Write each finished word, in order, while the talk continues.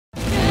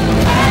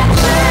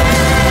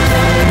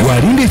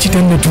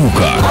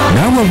kitannatuuka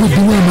naawe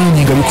abweddimu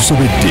amaanyi nga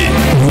bikusobedde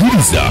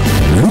wuliriza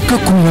Luka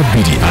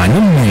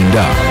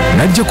 12:49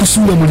 najja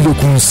kusuula muliro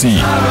ku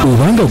nsi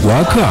obanga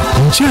gwaka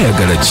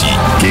nkyayagala ki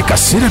ke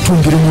kaseera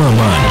twongeremu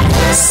amaanyi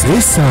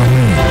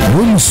seesaamu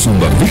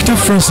n'omusumba Victor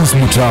Francis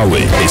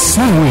Mutaawe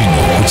essaawa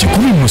eno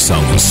ku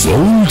 107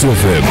 Soul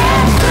FM.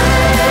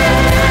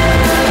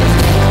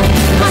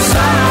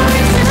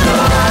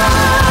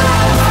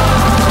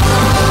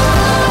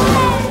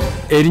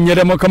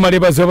 Erinyere Mukama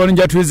libazo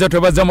balungi atuiza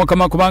twebaza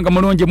Mukama kubanga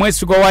mulungi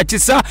mwesigo wa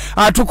kisa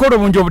atukola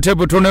obungi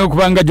obutebutono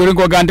kubanga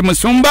jolingo gandi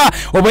musumba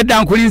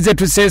obwedda nkulinze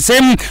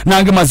tusesemu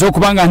nange maze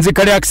okubanga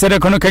nzikale akisere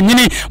kono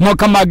kenyini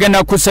Mukama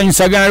agenda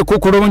kusanyusa agenda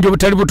kukola obungi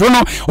obutali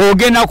butono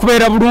ogenda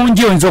kubeera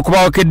bulungi onzo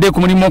okuba wakedde ku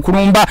mulimu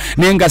okulumba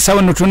nenga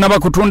sawa nutunaba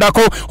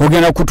kutundako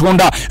ogenda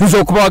kutunda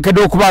nzo okuba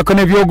wakedde okubaako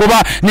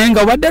nebyogoba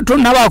nenga wadde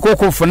tunabako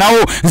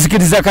okufunawo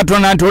nzikiriza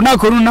Katonda nti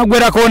onako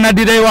lunagwerako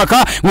nadira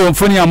ewaka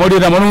ng'onfuni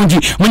amulira mulungi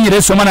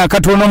munyireso mwana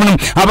Katonda muno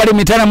abali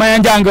mitana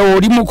mayanja nga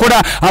oli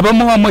mukola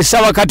abamu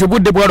amwesawa kati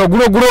budde bwalo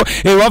gulo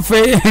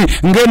ewaffe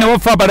ngene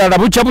wafa abalala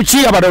bucha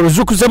buchi abalala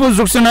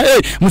zukusebuzukuna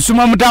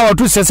musuma mutawa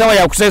tusesawa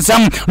ya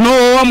kusesamu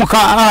no wamuka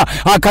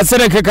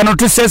akasereke kano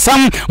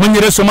tusesamu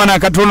munyireso mwana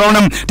Katonda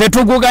muno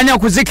tetuguganya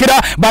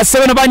kuzikira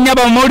basebeno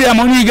banyaba muri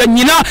amuniga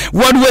nyina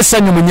waliwo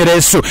essanyu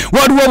munyireso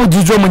waliwo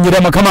obujijo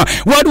munyira Mukama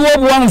waliwo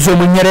obuwanzo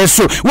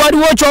munyireso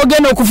waliwo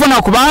kyogenda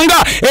okufuna kubanga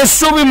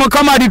essubi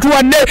Mukama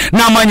lituwadde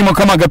n'amaanyi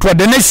Mukama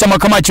gatuwadde n'ekisa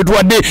Mukama tuwadde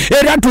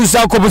era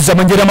tuzaako buzza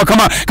munjira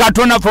Mukama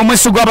Katonda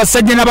fomwesugo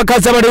abasajja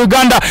n'abakazi abali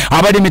Uganda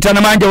abali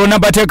mitana manja bonna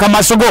bateeka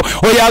masogo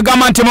oyo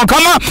agamba nti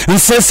Mukama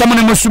nseesamu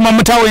ne musuma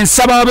Mutaawe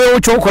nsaba abeewo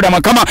kyokola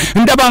Mukama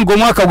ndaba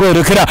ng'omwaka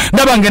gwerekera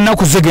ndaba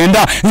ng'ennaku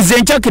zigenda nze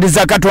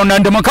nkyakiriza Katonda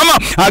ndi Mukama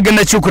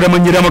agenda kikula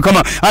munjira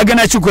Mukama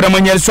agenda kikula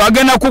munyereso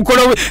agenda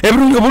kukola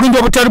obulungi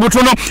obutali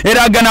butono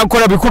era agenda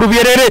kukola bikulu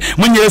byerere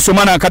munyereso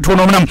mwana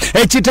Katonda omunamu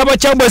ekitabo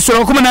kya Bwesula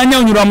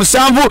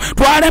 14:7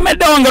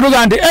 twalemeddewo nga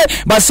tuga nti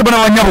basibona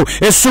banyabo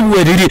essubu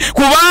eriri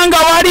kubanga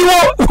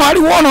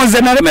waliwo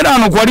nonze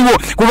nalemerano kwaliwo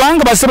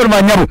kubanga basebera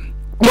banyabo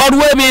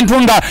waliwo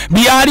ebintu nga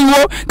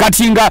byaliwo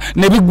kati nga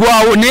ne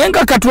bigwawo naye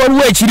nga kati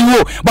waliwo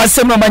ekiriwo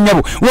basebera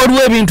banyabo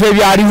waliwo ebintu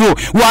ebyaliwo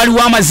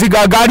waliwo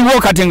amaziga agaliwo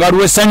kati nga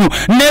waliwo essanyu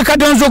ne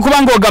kati nzo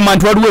kubanga ogamba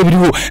nti waliwo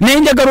ebiriwo naye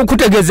njagala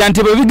okutegeeza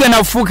nti bwe bigenda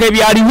kufuuka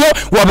ebyaliwo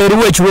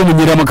wabeerewo ekiriwo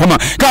munyira Mukama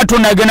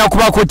Katonda agenda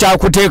kubaako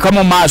kyakuteeka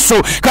mu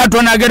maaso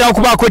Katonda agenda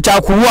kubaako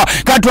kyakuwa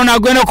Katonda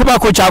agenda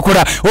kubaako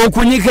kyakola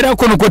okunyikira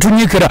kuno kwe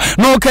tunyikira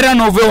nookera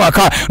n'ova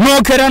ewaka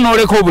nookera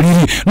n'oleka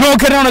obuliri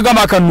nookera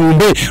n'ogamba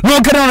kanumbe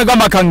nookera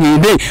n'ogamba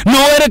kaŋŋende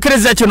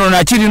nowerekereza kino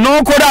nakiri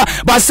nokola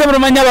basebera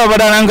manya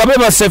babalala nga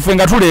bebasefe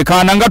nga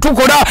tulekaana nga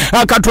tukola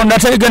Katonda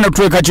tegenda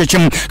tuweka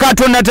kyekimu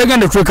Katonda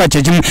tegenda tuweka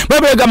kyekimu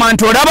babegamba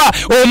nti olaba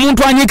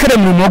omuntu anyikira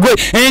mulimu gwe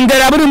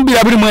engero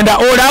 22:mwenda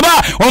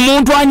olaba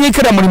omuntu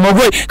anyikira mulimu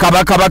gwe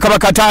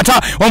kabaka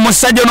taata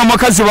omusajja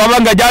n'omukazi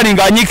wabanga gyali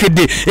nga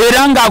anyikidde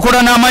era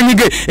ng'akola n'amanyi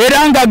ge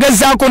era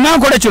ng'agezaako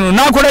n'akola kino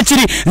n'akola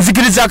kiri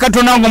nzikiriza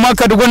Katonda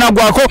ng'omwaka gonna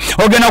gwako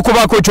ogenda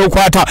kubaako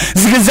ekyokwata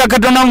nzikiriza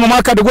Katonda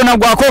ng'omwaka gonna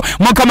gwako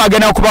Mukama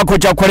agenda kubaako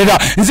kyakolera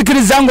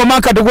nzikiriza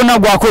ng'omwaka gonna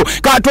gwako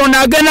Katonda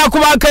agenda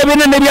kubaako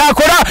ebinene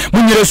byakola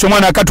munyireso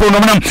mwana Katonda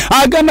omunamu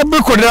agenda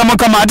bikolera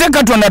Mukama ate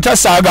Katonda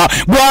tasaaga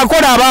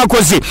bwakola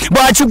abakozi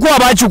bwakikuwa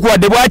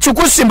bakikuwadde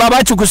bwakikusimba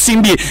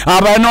bakikusimbye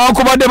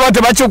abanokubadde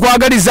bate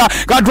bakikwagaliza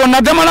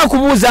Katonda tamala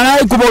kubuuza naye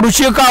kuba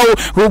olukiikaawo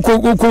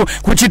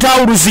ku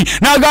kitawuluzi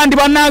n'agandi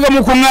bannange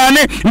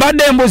mukuŋŋaane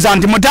mbadde mbuuza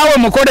nti Mutaawe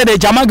mukolere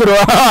ekyamagero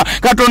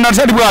Katonda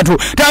tali bwatu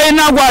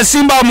talina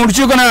gwasimba mu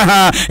lukiiko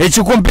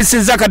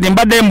ekikumpisiza kati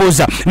mbadde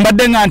mbuuza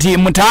mbadde nga nti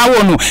Mutaawe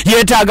ono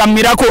yeetaaga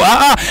mirako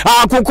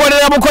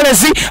akukolera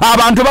bukolezi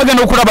abantu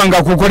bagenda okulaba nga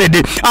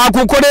akukoledde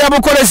akukolera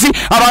bukolezi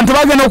abantu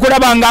bagenda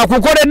okulaba nga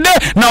akukoledde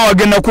nawe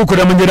agenda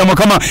kukola munjira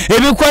Mukama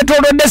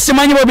ebikwetoolodde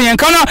simanyi bo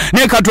byenkana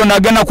naye Katonda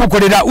agenda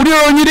kukolera uli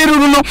olunyiriri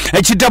luno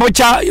ekitabo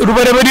kya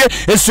lubereberye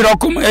essura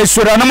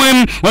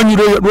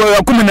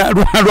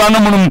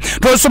 10:14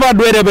 tosobola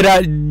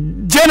dwerebera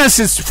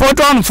Genesis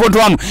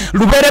 41:41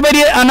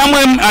 lubereberye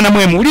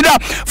 4:4 ulira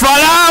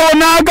Farao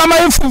n'agamba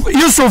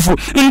Yusufu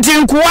nti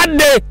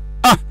nkuwadde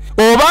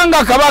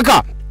obanga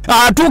kabaka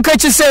atuuka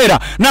ekiseera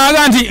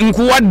naga nti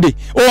nkuwadde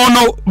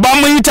ono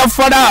bamuyita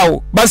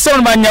Farao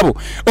basoni banyabo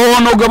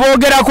ono gwe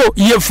boogerako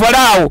ye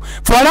Farao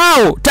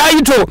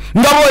taito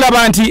nga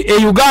boolaba nti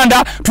e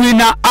Uganda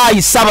tulina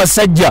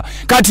Ssaabasajja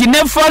kati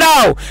ne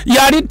Farao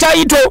yali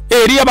taito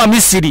eri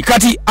Abamisiri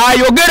kati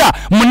ayogera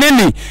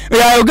munene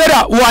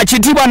ayogera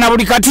wakitibwa na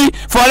buli kati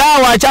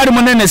Farao akyali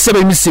munene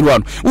sebe Misiri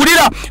wano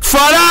ulira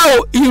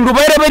Farao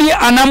lubereberye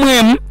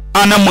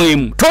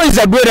 4:4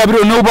 toiza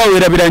dwerabiro noba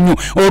werabira nnyo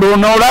olwo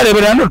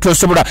n'olalebera no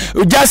tosobola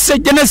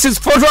just Genesis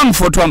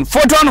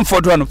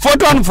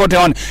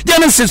 41:41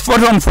 Genesis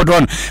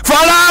 41:41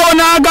 Farao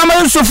n'agamba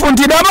Yusufu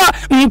nti daba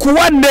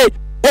nkuwadde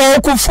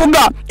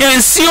okufuga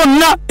ensi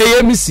yonna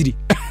ey'Emisiri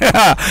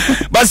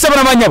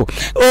basabana banyabo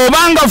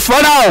obanga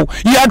Farao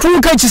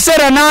yatuuka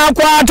ekiseera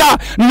n'akwata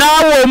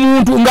naawe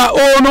omuntu nga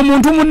ono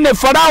muntu munne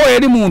Farao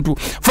eri muntu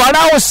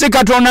Farao si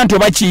Katonda nti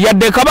baki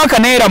yadde kabaka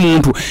neera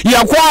muntu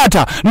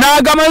yakwata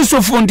n'agamba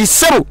Yusufu nti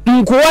seru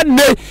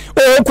nkuwadde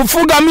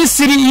okufuga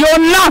Misiri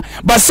yonna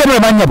basabana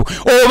banyabo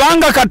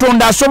obanga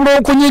Katonda asobola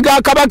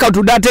okunyiga kabaka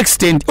to that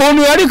extent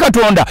ono yali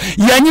Katonda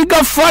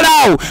yanyiga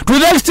Farao to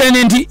that extent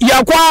nti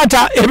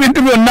yakwata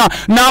ebintu byonna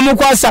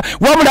n'amukwasa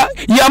wabula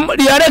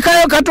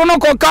yalekayo katono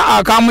kokka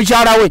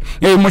akamukyala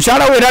we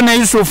mukyala we era ne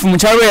Yusufu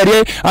mukyala we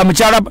yali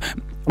mukyala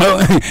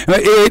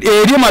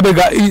eri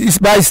mabega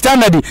by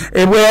standard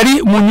bwe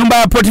yali mu nyumba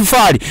ya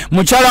Potifari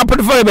mukyala wa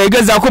Potifari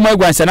begezaako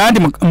mwegwanisa nandi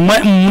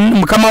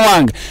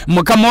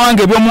mukama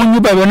wange byo mu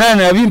nyumba byonna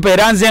nabimpa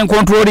era nze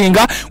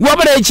nkontrolinga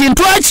wabula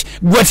ekintu eki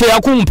gwe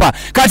teyakumpa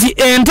kati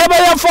entebe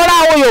ya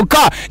Farao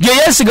yokka gye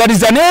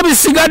yeesigaliza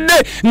n'ebisigadde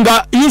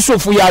nga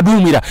Yusufu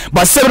yaduumira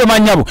basebule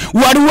manyabo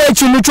waliwo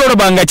ekintu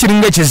kyolaba nga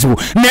kiringa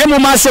ekizibu naye mu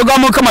maaso ga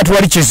Mukama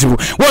tewali kizibu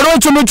waliwo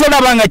ekintu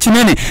kyolaba nga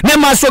kinene ne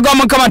maaso ga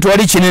Mukama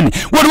tewali kinene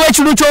waliwo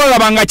ekintu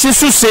kyolaba nga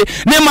kisuse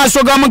ne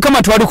maaso ga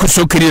Mukama tewali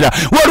kusukirira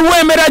waliwo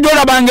emera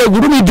gyolaba nga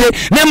egulumidde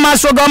ne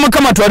maaso ga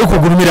Mukama tewali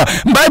kugulumira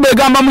Bayibuli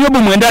egamba mu Yobu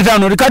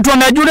 9:5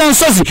 Katonda ajula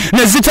ensozi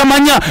ne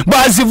zitamanya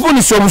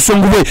bazivunisa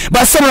obusungu bwe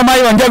basebule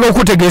mayo njaga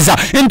okutegeeza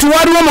nti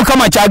waliwo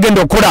Mukama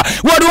kyagenda okukola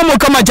waliwo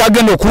Mukama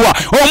kyagenda okuwa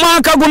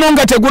omwaka guno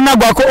nga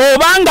tegunnagwako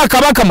obanga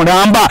kabaka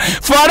mulamba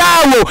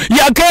Farao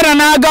yakeera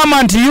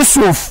n'agamba nti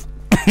Yusufu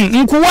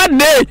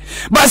nkuwadde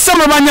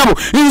basama banyabo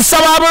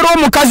nsaba abero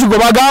omukazi go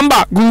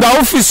bagamba nga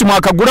office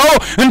mwakagulawo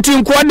nti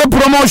nkuwadde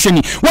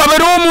promotion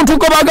wabero omuntu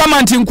go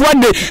bagamba nti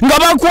nkuwadde nga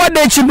bakuwadde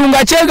ekintu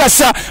nga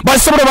kyegasa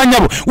basama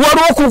banyabo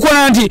waliwo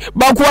okukola nti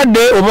bakuwadde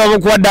oba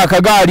bakuwadde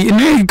akagaali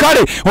ni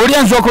kale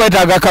olianza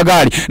okwetaaga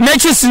akagaali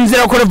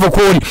nekisinzira ku level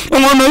kuli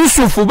ono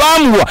Yusufu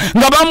bamuwa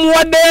nga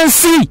bamuwadde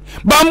ensi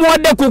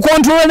bamuwadde ku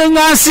controlling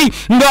nsi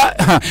nga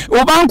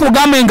obanku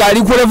gambe nga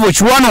ali ku level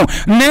kiwano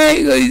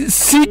ne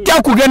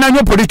sijja kugenda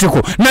nyo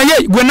political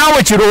naye gwe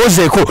nawe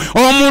kirowoozeeko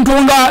omuntu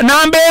nga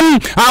nambe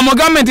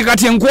amugambe nti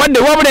kati nkuwadde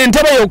wabula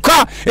entebe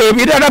yokka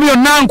ebirala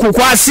byonna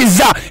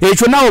nkukwasizza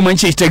ekyo nawe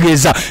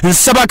mwenkitegeeza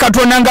nsaba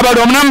Katonda nga bali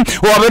omunamu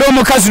wabeera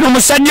omukazi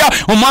n'omusajja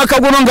omwaka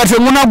guno nga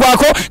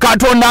tegunagwako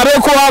Katonda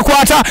abeeko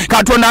wakwata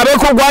Katonda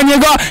abeeko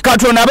gwanyiga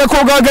Katonda abeeko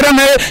gwagera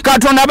naye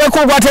Katonda abeeko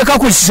gwateeka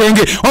ku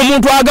kisenge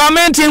omuntu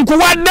agambe nti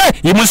nkuwadde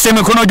yimusa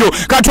emikono gyo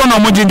Katonda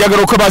omungi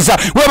njagala okwebaza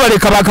webale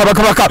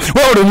kabaka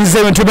wewulunyiza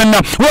ebintu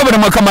byonna webale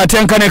Mukama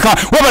atenkaneka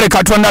wabale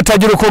Katonda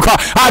tajirukuka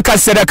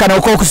akaseera kano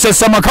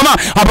okusesa Mukama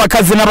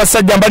abakazi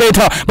n'abasajja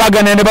mbaleeta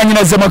bagane ne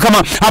banyinaze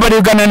Mukama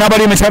abaligana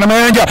n'abali mitana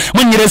mayanja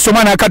munyireso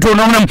mwana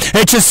Katonda omunamu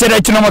ekiseera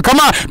kino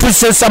Mukama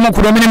tusesa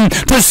mukulu minimu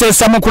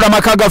tusesa mukulu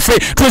amaka gaffe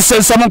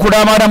tusesa mukulu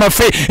amaana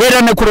maffe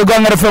era ne ku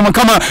luganga lwaffe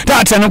Mukama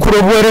taata ne ku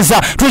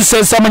lw'obuweereza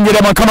tusesa munyire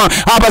Mukama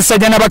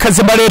abasajja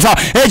n'abakazi mbaleeta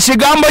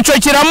ekigambo kyo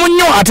kiramu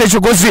nnyo ate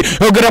kikozi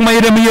ogera mu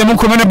Yeremiya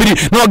 12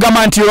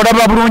 n'ogamba nti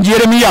olaba bulungi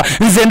Yeremiya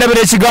nze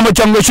ndabira ekigambo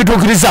kyange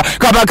ekituukiriza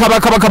kabaka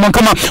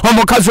Mukama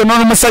omukazi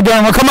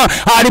n'omusajja Mukama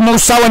ali mu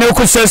ssaawa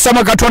n'okusesa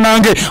Katonda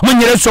wange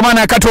munyireso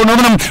mwana Katonda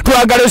omunamu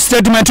twagala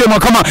statement ya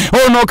Mukama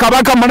ono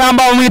kabaka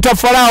mulamba omuyita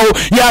Farao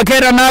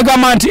yakeera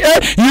n'agamba nti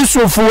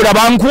Yusufu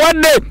laba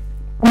nkuwadde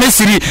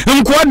Misiri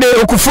nkuwadde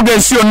okufuga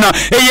ensi yonna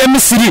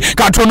ey'Emisiri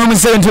Katonda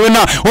omusente wonna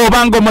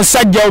obanga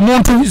omusajja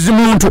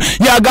omuntu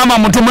yagamba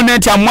muntu munne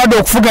nti amuwadde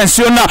okufuga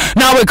ensi yonna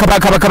naawe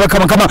kabaka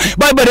Mukama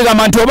Bayibuli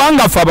egamba nti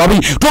obanga ffe ababi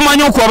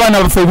tumanyi okuwa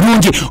abaana baffe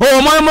ebirungi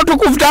omwoyo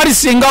mutukuvu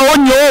talisingawo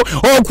nnyo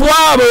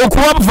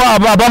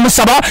okuwa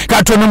bamusaba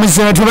Katonda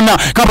omusente wonna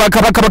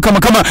kabaka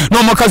Mukama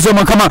n'omukazi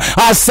Mukama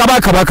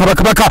asaba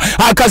kabaka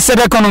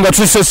akaseera kano nga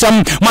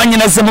tusesamu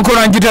mwanyinaze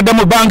mukono njitadde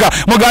mu bbanga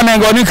muganda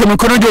nga wanike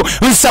mikono gyo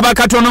nsaba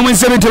Katonda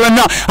omusente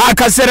bonna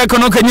akaseera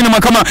kano kenyini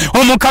Mukama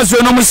omukazi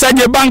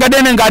n'omusajja ebbanga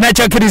ddene nga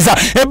anakyakiriza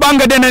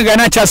ebbanga ddene nga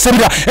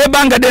anakyasabira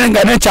ebbanga ddene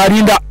nga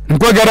anakyalinda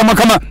nkwegera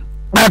Mukama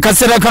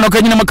akaseera kano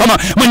kenyini Mukama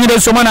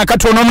munyireso mwana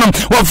Katonda omunamu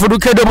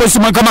wafuduka eddoboozi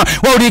Mukama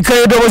wawulika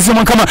eddoboozi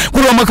Mukama ku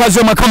lw'omukazi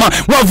Mukama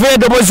wava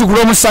eddoboozi ku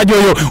lw'omusajja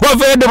oyo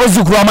wava eddoboozi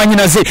ku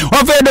lw'amanyinaze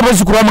wava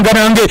eddoboozi ku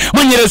lw'amuganange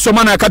munyireso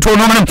mwana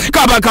Katonda omunamu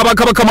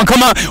kabaka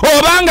Mukama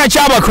obanga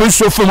kyaba ku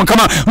Yusufu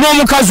Mukama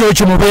n'omukazi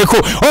okimubeeko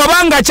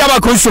obanga kyaba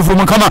ku Yusufu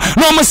Mukama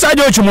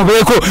n'omusajja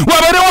okimubeeko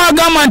wabeere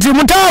wagamba nti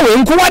Mutaawe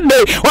nkuwadde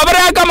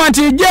wabeere wagamba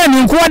nti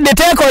Jeni nkuwadde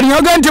teeka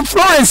olinyoge nti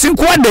Florence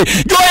nkuwadde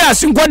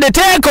Joyce nkuwadde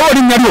teeka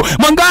olinnya lyo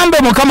mugambe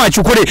Mukama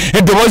akikole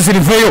eddoboozi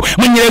liveeyo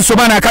munyireso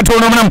baana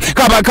Katonda omunamu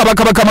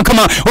kabaka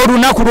Mukama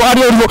olunaku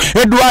lwali olwo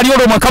eddwali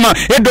olwo Mukama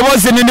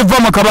eddoboozi ne liva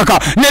mu kabaka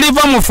ne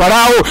liva mu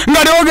Farao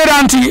nga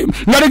lyogera nti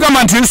nga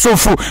ligamba nti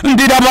Yusufu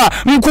ndiraba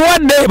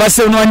nkuwadde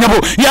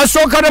basenwanyabo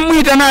yasooka ne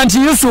muyita nti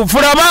Yusufu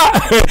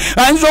laba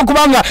ayinza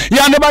okubanga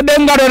yandibadde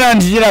ngalera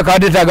nti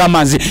kirakadeta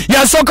ag'amazzi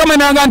yasooka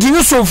menanga nti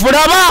Yusufu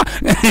laba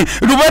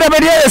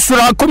lubereberye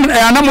Esura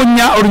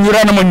 44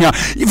 olunyira 44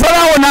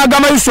 Farao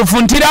n'agamba Yusufu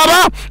nti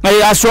laba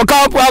asooka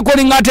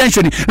calling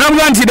attention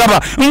namugamba nti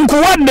laba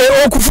nkuwadde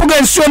okufuga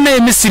ensi yonna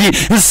emisiri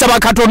nsaba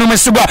katonda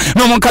omwesigwa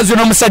n'omukazi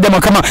n'omusajja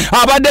mukama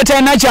abadde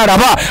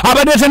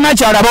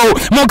tenakyalabawo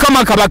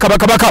mukama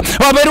kabaka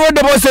wabeeriwo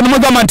eddoboozi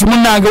nemugamba nti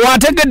munnange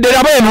wategedde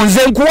laba eno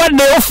nze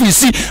nkuwadde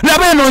ofiisi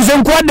laba eno nze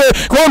nkuwadde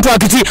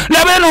kontrakiti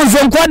laba eno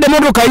nze nkuwadde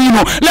motoka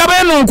yino laba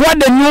eno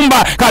nkuwadde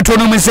ennyumba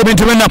katonda omwezi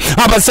ebintu byonna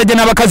abasajja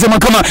n'abakazi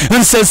mukama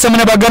nsesemu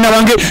ne baganda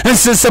bange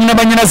nsesemu ne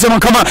bannyinaze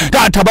mukama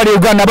taata bali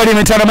uganda bali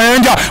emitala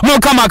mayanja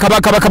mukama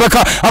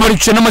kabaka abali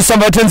kukyenda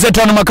musanvu atenze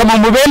etaano mukama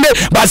omubende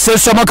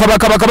basesemu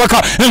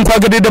kabaka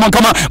nkwagidde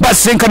mukama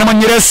basinkana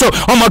munyireso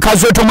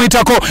omukazi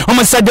otomwitako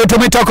omusajja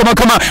otomwitako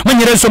mukama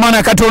munyireso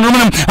mwana katonda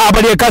omunamu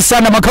abali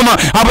ekasanda mukama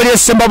abali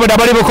esembabuda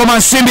abali bukoma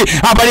nsimbi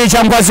abali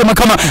ekyangwazi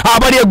mukama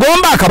abali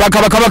egomba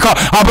kabaka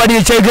abali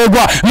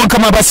ekyegegwa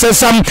mukama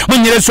basesamu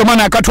munyireso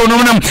mwana katonda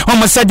omunamu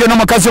omusajja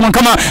n'omukazi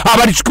mukama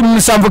abali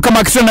 17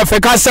 kama kisona fe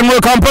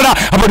kasango kampala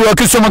abali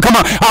wakiso mukama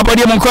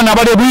abali munkona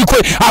abali bwikwe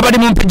abali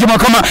mumpiji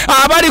mukama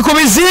abali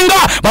kubizinga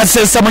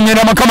basesa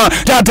munyera mukama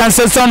tata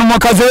nsesa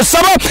n'omukazi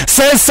osaba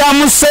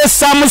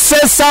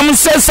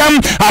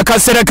sesamu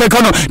akasera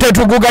kekano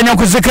tetuguganya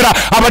kuzikira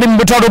abali mu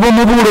butalo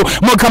bw'omubulu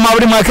mukama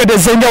abali mu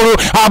akedeza enjawulo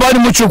abali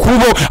mu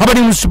kikubo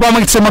abali mu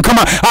supermarket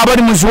mukama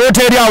abali mu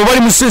hoteli abo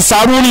abali mu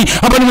saluni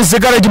abali mu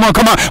garaji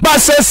mukama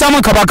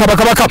basesamu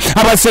kabaka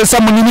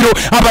abasesamu nimiro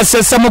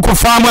abasesamu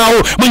kufaamu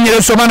awo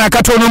munyereso bana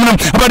katonda omunamu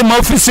abali mu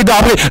ofisi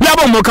gaabwe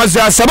labo omukazi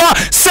asaba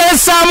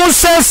sesamu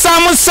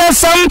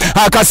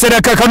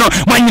akasera kekano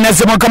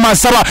mwanyinaze mukama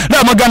asaba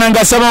namugana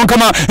ngasaba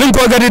mukama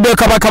nkwagalidde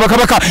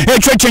kabaka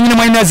ekyo kyenyini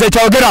mwanyinaze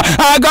ekyogera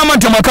agamba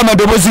nti mukama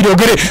eddoboozi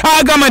lyogere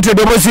agamba nti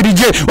eddoboozi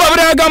lijje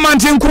wabula agamba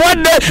nti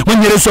nkuwadde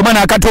munyereso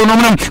bana katonda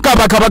omunamu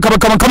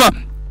kabaka mukama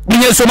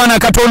Mwenyezo mana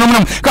katonda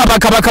omunamu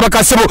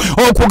kabaka sebo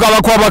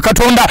okugaba kwa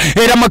katonda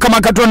era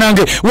mukama katonda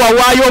nge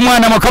wawayo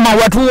omwana mukama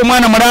watuwo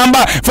omwana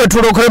mulamba fe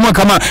tulokole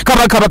mukama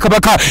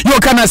kabaka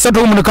yokana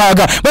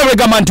 3:6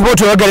 babegamba nti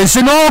boto yagale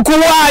sino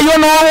okuwayo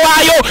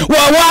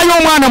wawayo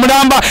omwana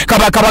mulamba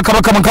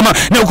kabaka mukama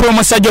ne okuwa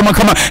omusajja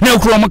mukama ne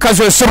okuwa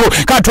omukazi osebo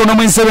katonda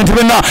mu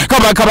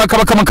 70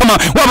 kabaka mukama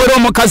wabero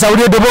omukazi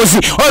awulira eddoboozi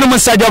oli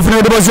musajja afuna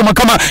eddoboozi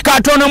mukama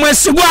katonda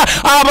mwesigwa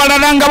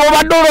abalalanga bo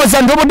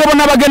badoloza ndobodebo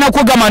nabagenda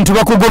kugamba nti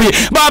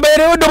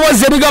babeerewo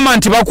eddoboozi ebigamba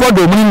nti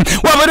bakuwadde omulimu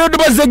wabeerewo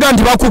eddoboozi ega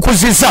nti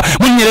bakukuzisa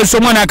munyereso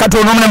omwana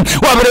akatonda omunamu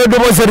wabeerewo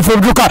eddoboozi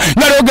erifubutuka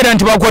nga lyogera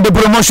nti bakuwadde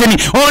promotion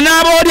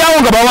onaaba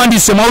oliawo nga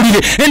bawandiise mawulire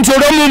nti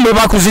olw'omulimu bwe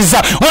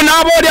bakuzisa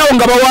onaaba oliawo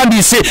nga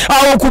bawandiise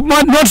awo ku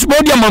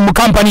noteboard mu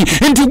kampani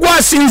nti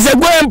gwasinze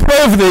gwe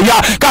employee of the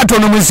year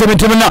katonda omwezi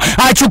ebintemena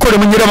akikole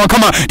munyera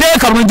mukama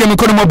teeka bulungi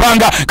emikono mu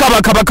bbanga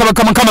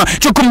kabaka mukama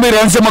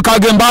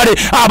 16 embaale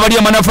abali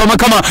amanafu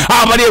mukama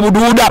abali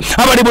ebuduuda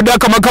abali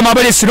budaka mukama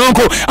abali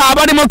sinonko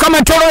abali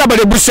mukama tolo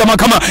abali busa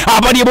mukama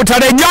abali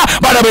butaleja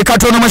balabe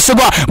katonda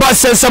mwesigwa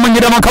basesa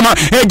munyira mukama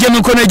eje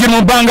mikono eje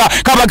mu bbanga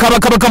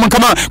kabaka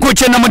mukama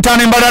kuchena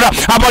mutane mbalala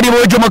abali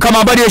bojo mukama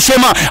abali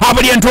eshema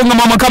abali entonga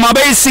mukama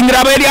abayisingira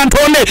abali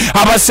antonde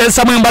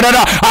abasesa mu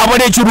mbalala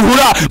abali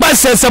ekiruhura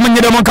basesa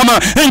munyira mukama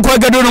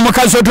enkwegedde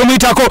n'omukazi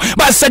otumwitako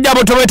basajja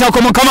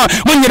botowetako mukama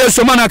munyira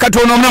somana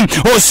katonda omunamu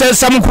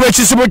osesa mukulu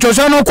ekisibo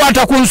kyose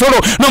n'okwata ku nsolo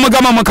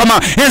n'omugama mukama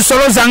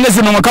ensolo zange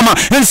zino mukama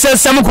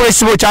ensesa mukulu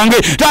ekisibo kyange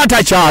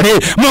tata kyale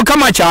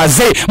mukama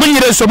kyaze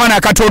munyireso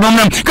bana katonda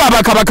omunamu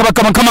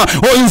kabaka mukama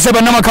oyinze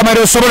bana mukama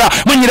erosobola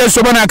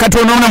munyireso bana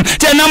katonda omunamu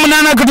tena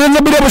munana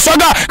kutenza bire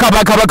busoga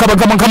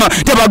kabaka mukama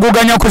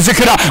tebaguganya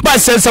kuzikira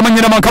basesa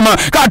munyira mukama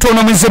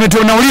katonda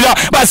muzemete nawulira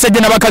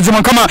basajja n'abakazi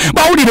mukama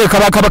bawulire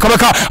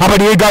kabaka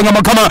abali eganga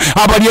mukama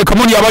abali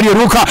ekamuli abali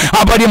eruka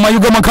abali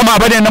mayugo mukama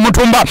abali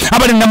namutumba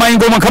abali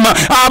namayingo mukama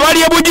abali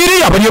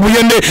ebujiri abali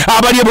ebuyende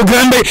abali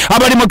ebugembe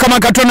abali mukama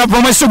katonda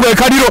vomesigo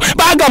ekaliro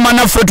bagamba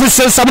naffe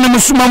tusesa mune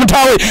musuma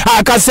Mutaawe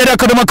akasera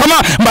kado mukama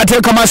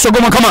mbateeka maaso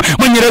go mukama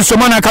munyireso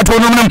mwana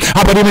katonda omunamu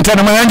abali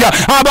emitano mayanja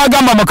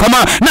abagamba mukama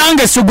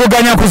nange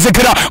siguganya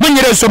kuzikira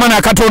munyireso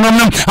mwana katonda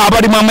omunamu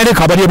abali mu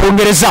Amerika abali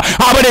ebungereza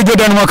abali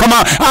Jordan mukama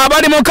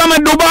abali mukama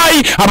Dubai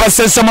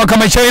abasesa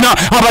mukama China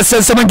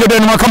abasesa mu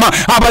Jordan mukama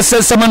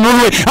abasesa mu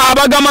Norway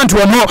abagamba nti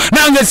wano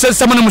nange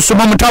sesa mune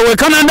musuma Mutaawe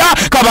Canada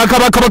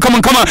kabaka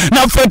mukama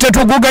naffe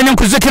tetuguganya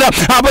kuzikira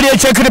abali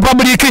Czech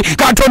Republic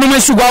katonda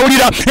mwesigwa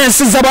awulira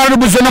ensi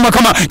z'abalubu zonna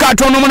mukama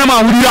katonda omunamu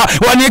awulira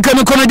wanika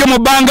emikono gyo mu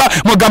bbanga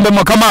mugambe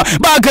mukama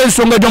baaka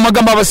ensonga gyo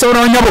mugamba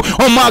abasawo nyabo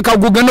omwaka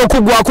gugenda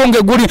okugwako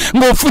ngeguli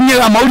ng'ofunye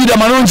amawulire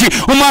amalungi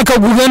omwaka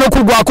gugenda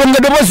okugwako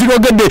ng'eddoboozi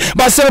lyogedde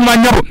basawo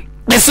manyabo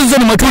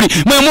esizoni mwetuli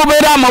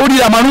mwemubeera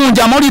amawulire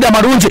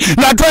amalungi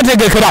nga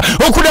twetegekera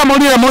okulira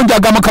amawulire amalungi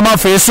aga mukama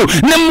waffe Yesu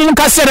ne mu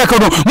kaseera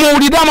kano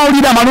muwulire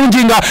amawulire amalungi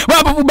nga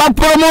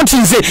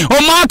bapromotinze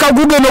omwaka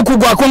gugenda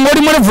okugwako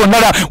ng'oli mu levo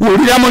endala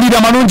wulire amawulire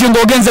amalungi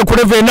ng'ogenze ku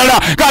levo endala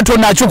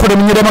katonda akikole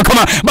munyire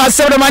mukama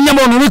basabule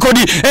manyama ono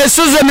likodi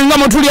esizoni nga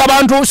mwetuli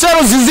abantu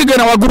seero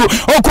zizigena waggulu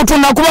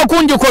okutunda kuba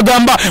kungi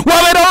kwegamba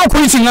wabeerawo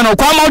okuyisingana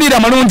okw'amawulire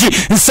amalungi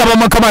nsaba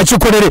mukama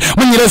akikolere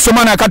munyireso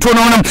mwana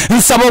katonda omunamu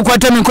nsaba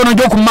okwata emikono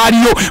gy'okumaali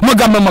aliyo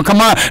mugambe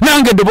mukama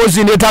nange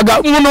ddoboozi ndeetaaga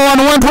muno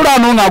wano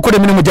wentulaano ng'akola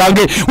emirimu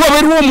gyange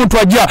wabeeriwo omuntu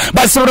ajja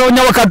basobola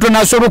onyawo katonda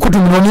asobola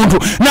okutumira omuntu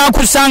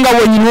n'akusanga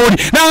wenyini oli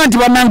nanga nti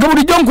bannange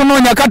bulijjo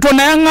nkunoonya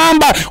katonda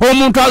yaŋŋamba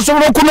omuntu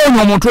asobola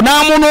okunoonya omuntu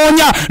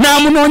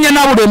n'amunoonya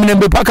n'abula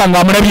emirembe paka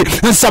ng'amulabye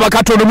nsaba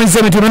katonda omuyiza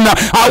ebintu byonna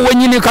awo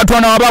wenyini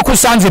katonda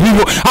wabakusanze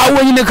bibyo awo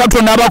wenyini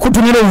katonda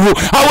abakutumira obuvu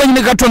awo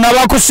wenyini katonda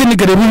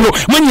abakusindikira ebibyo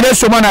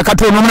mwenyireso omwana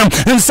katonda omunamu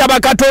nsaba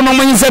katonda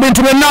omuyiza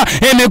ebintu byonna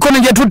emikono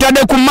gye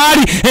tutadde ku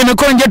maali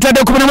emikono gye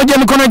tutadde ku mirimu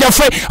gy'emikono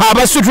gyaffe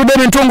abasitudde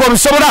ebintu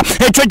ng'obisobola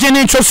ekyo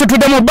kyeni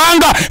kyositudde mu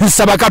bbanga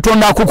nsaba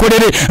katonda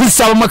akukolere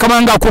nsaba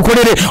mukama nga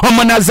akukolere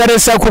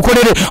omunazaresi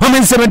akukolere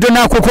omuyiza ebintu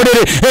byonna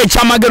akukolere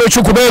ekyamagero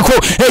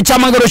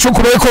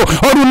kikubeeko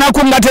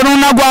olunaku nga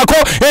terunagwako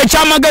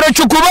ekyamagero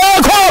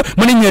kikubeeko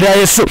mu linnya lya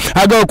yesu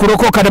agawe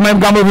okulokoka dema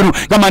ebigambo bino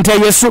gamba nti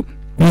yesu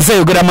nze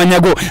yogera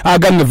amanyago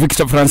agange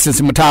Victor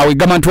Francis Mutaawe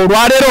gamba nti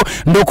olwaleero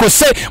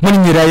ndokose mu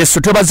linnya lya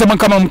yesu twebaze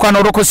mukama mukwano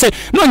olokose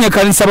noonya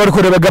kanisa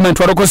balikole bagamba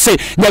nti walokose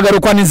njagala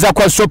okwaniza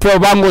kwa sope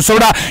obanga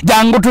osobola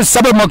jangu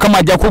tusabe mukama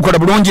ajja kukola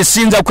bulungi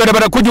sinza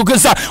kwerabala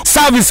kujukiza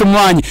service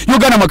mwanyi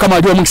Uganda mukama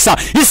ajja omukisa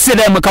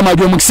Israel mukama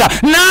ajja omukisa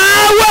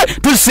naawe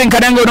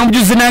tusinkana nga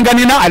onomujuzi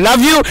nanganina I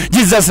love you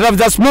Jesus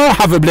loves us more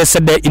have a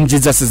blessed day in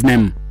Jesus'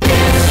 name.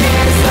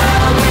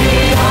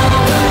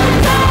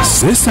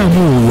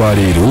 SEESAAMU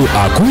olwaleero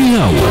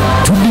akomyawo